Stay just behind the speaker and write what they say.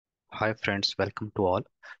Hi friends, welcome to all.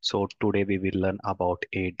 So today we will learn about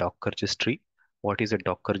a Docker registry. What is a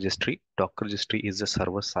Docker registry? Docker registry is a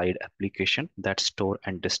server-side application that store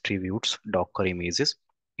and distributes Docker images.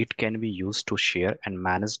 It can be used to share and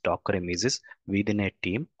manage Docker images within a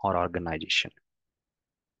team or organization.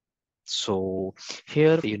 So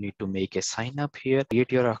here you need to make a sign up here,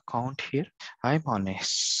 create your account here. I'm on a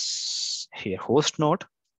here host node.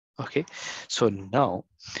 Okay, so now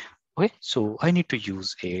okay, so I need to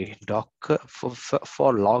use a Docker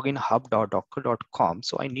for login hub.docker.com.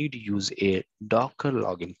 So I need to use a Docker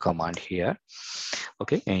login command here.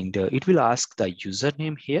 Okay, and it will ask the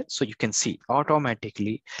username here. So you can see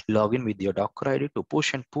automatically login with your Docker ID to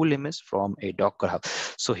push and pull image from a Docker hub.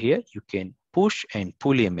 So here you can push and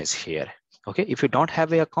pull image here. Okay, if you don't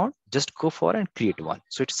have an account, just go for and create one.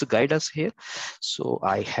 So it's the guide us here. So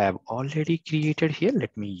I have already created here.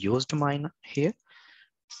 Let me use mine here.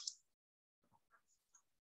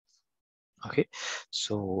 Okay,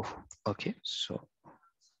 so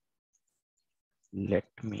let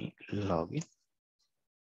me log in.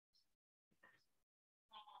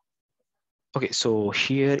 Okay, so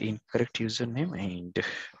here incorrect username and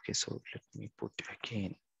okay, so let me put it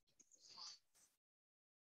again.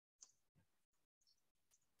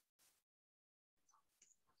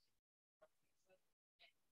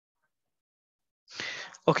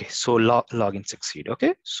 Okay, so login succeed.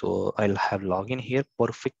 Okay, so I'll have login here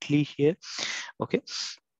perfectly here. Okay,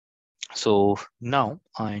 so now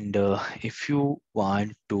and if you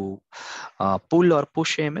want to pull or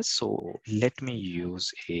push MS, so let me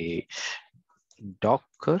use a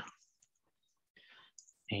Docker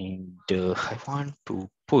and I want to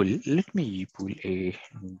pull. Let me pull a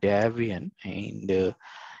Debian and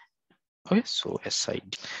okay, so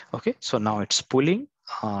SID. Okay, so now it's pulling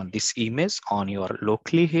this image on your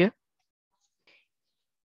locally here.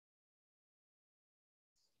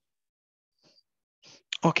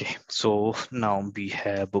 Okay, so now we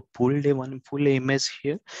have pulled a one full image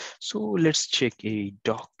here. So let's check a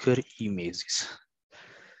Docker images.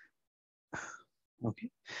 Okay,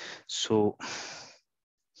 so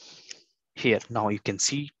here now you can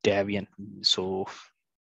see Debian. So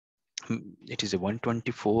it is a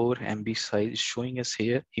 124 MB size showing us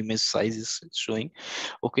here. Image size is showing.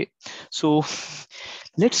 Okay, so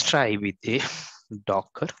let's try with a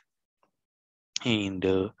Docker and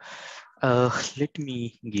let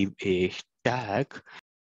me give a tag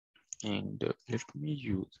and let me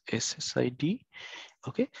use SSID.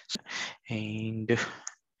 Okay, and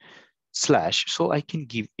slash. So I can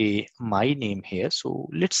give a my name here. So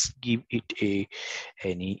let's give it a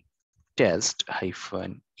any test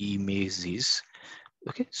hyphen images.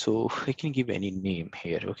 Okay, so I can give any name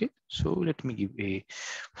here. Okay, so let me give a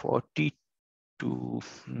 42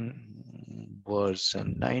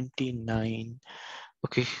 version 99.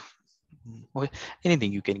 Okay, okay,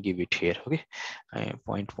 anything you can give it here. Okay,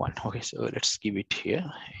 0.1. Okay, so let's give it here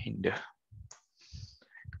and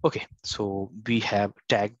okay, so we have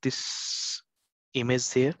tagged this image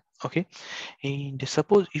there. Okay, and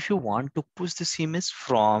suppose if you want to push this image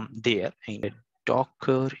from there and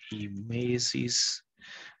Docker images.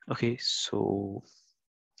 Okay, so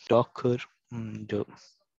Docker and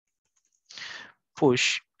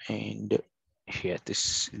push and here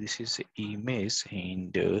this is the image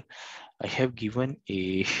and I have given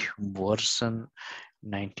a version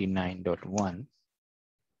 99.1.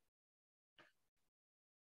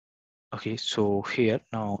 Okay, so here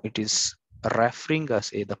now it is referring us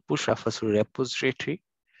the push refers to repository.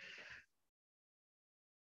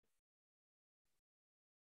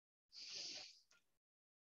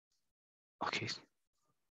 Okay.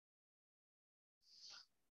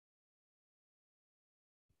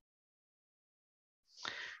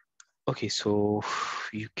 Okay, so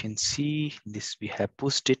you can see this we have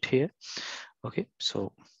pushed it here. Okay,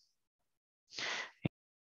 so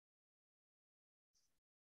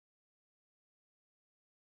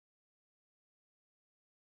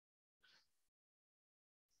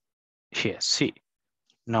here, see,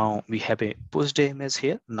 now we have a pushed image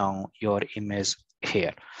here. Now your image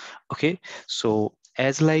here. Okay, so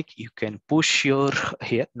as like you can push your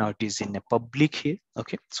here. Now it is in a public here.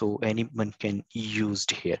 Okay, so anyone can use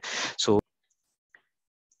it here. So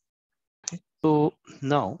so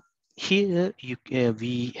now here you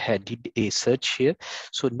we had did a search here.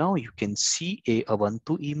 So now you can see a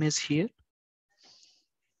Ubuntu image here.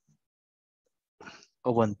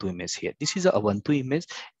 Ubuntu image here. This is a Ubuntu image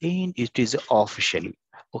and it is officially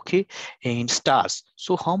okay and stars.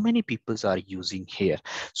 So how many people are using here?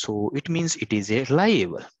 So it means it is a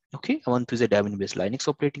reliable. Okay, Ubuntu is a Debian based Linux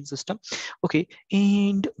operating system. Okay,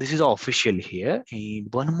 and this is official here.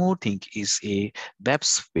 And one more thing is a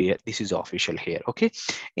WebSphere. This is official here. Okay,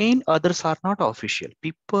 and others are not official.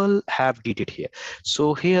 People have did it here.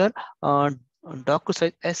 So here, Docker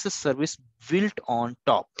site as a service built on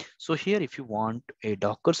top. So here, if you want a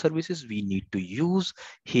Docker services, we need to use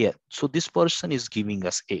here. So this person is giving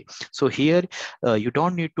us a. So here, you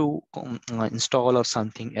don't need to install or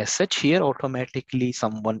something as such. Here automatically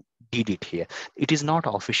someone did it here. It is not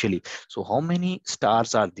officially. So how many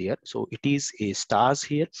stars are there? So it is a stars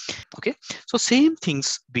here. Okay, so same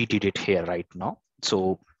things we did it here right now.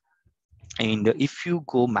 So, and if you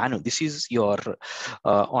go manual, this is your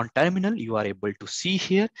on terminal, you are able to see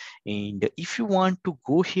here. And if you want to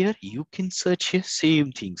go here, you can search here,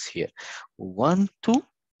 same things here, 1 2,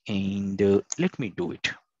 and let me do it.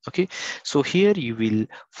 Okay, so here you will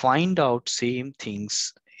find out same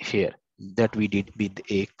things here that we did with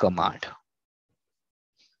a command.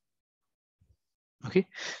 Okay,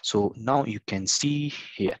 so now you can see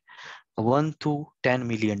here 1 to 10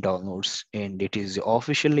 million downloads, and it is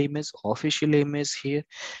official image here.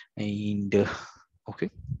 And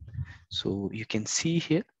okay, so you can see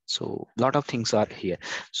here, so a lot of things are here.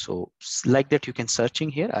 So like that, you can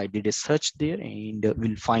searching here. I did a search there, and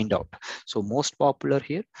we'll find out. So most popular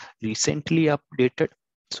here, recently updated.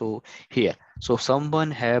 So here, so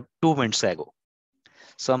someone have 2 minutes ago,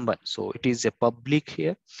 someone, so it is a public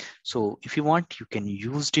here. So if you want, you can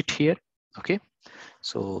use it here. Okay,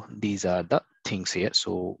 so these are the things here.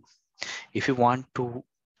 So if you want to,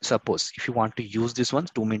 suppose if you want to use this one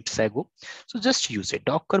 2 minutes ago, so just use a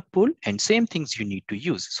Docker pull, and same things you need to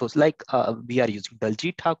use. So it's like we are using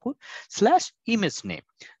Daljit Thakur slash image name.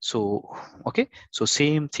 So okay, so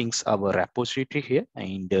same things our repository here,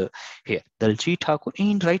 and here Daljit Thakur.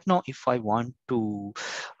 And right now, if I want to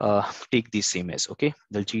take this image, okay,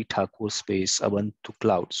 Daljit Thakur space Ubuntu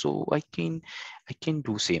cloud, so I can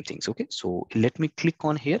do same things. Okay, so let me click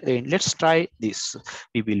on here, and let's try this.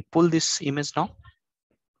 We will pull this image now.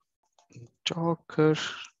 Docker,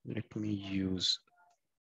 let me use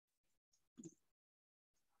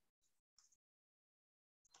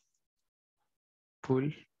pull.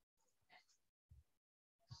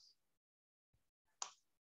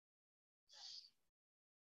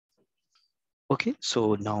 Okay,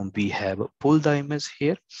 so now we have pull the image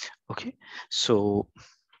here. Okay, so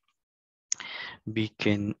we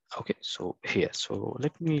can, okay, so here, so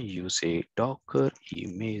let me use a Docker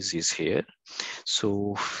images here.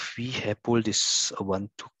 So we have pulled this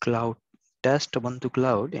Ubuntu cloud test Ubuntu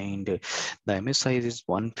cloud, and the image size is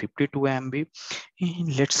 152 MB.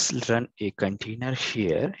 And let's run a container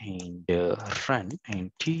here, and run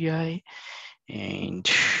and TI and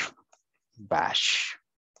bash.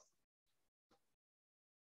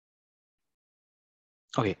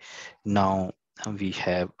 Okay, now we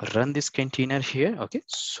have run this container here. Okay,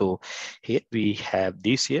 so here we have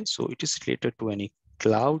this here. So it is related to any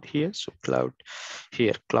cloud here. So cloud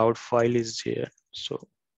here, cloud file is here. So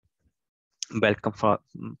welcome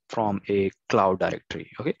from a cloud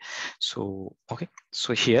directory. Okay, so okay,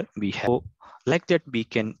 so here we have, like that we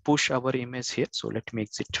can push our image here. So let me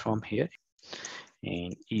exit from here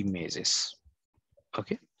and images.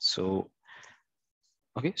 Okay, so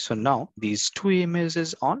okay, so now these 2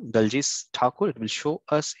 images on Daljit Thakur, it will show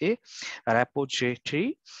us a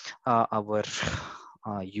repository. Our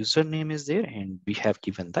username is there, and we have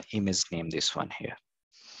given the image name, this one here.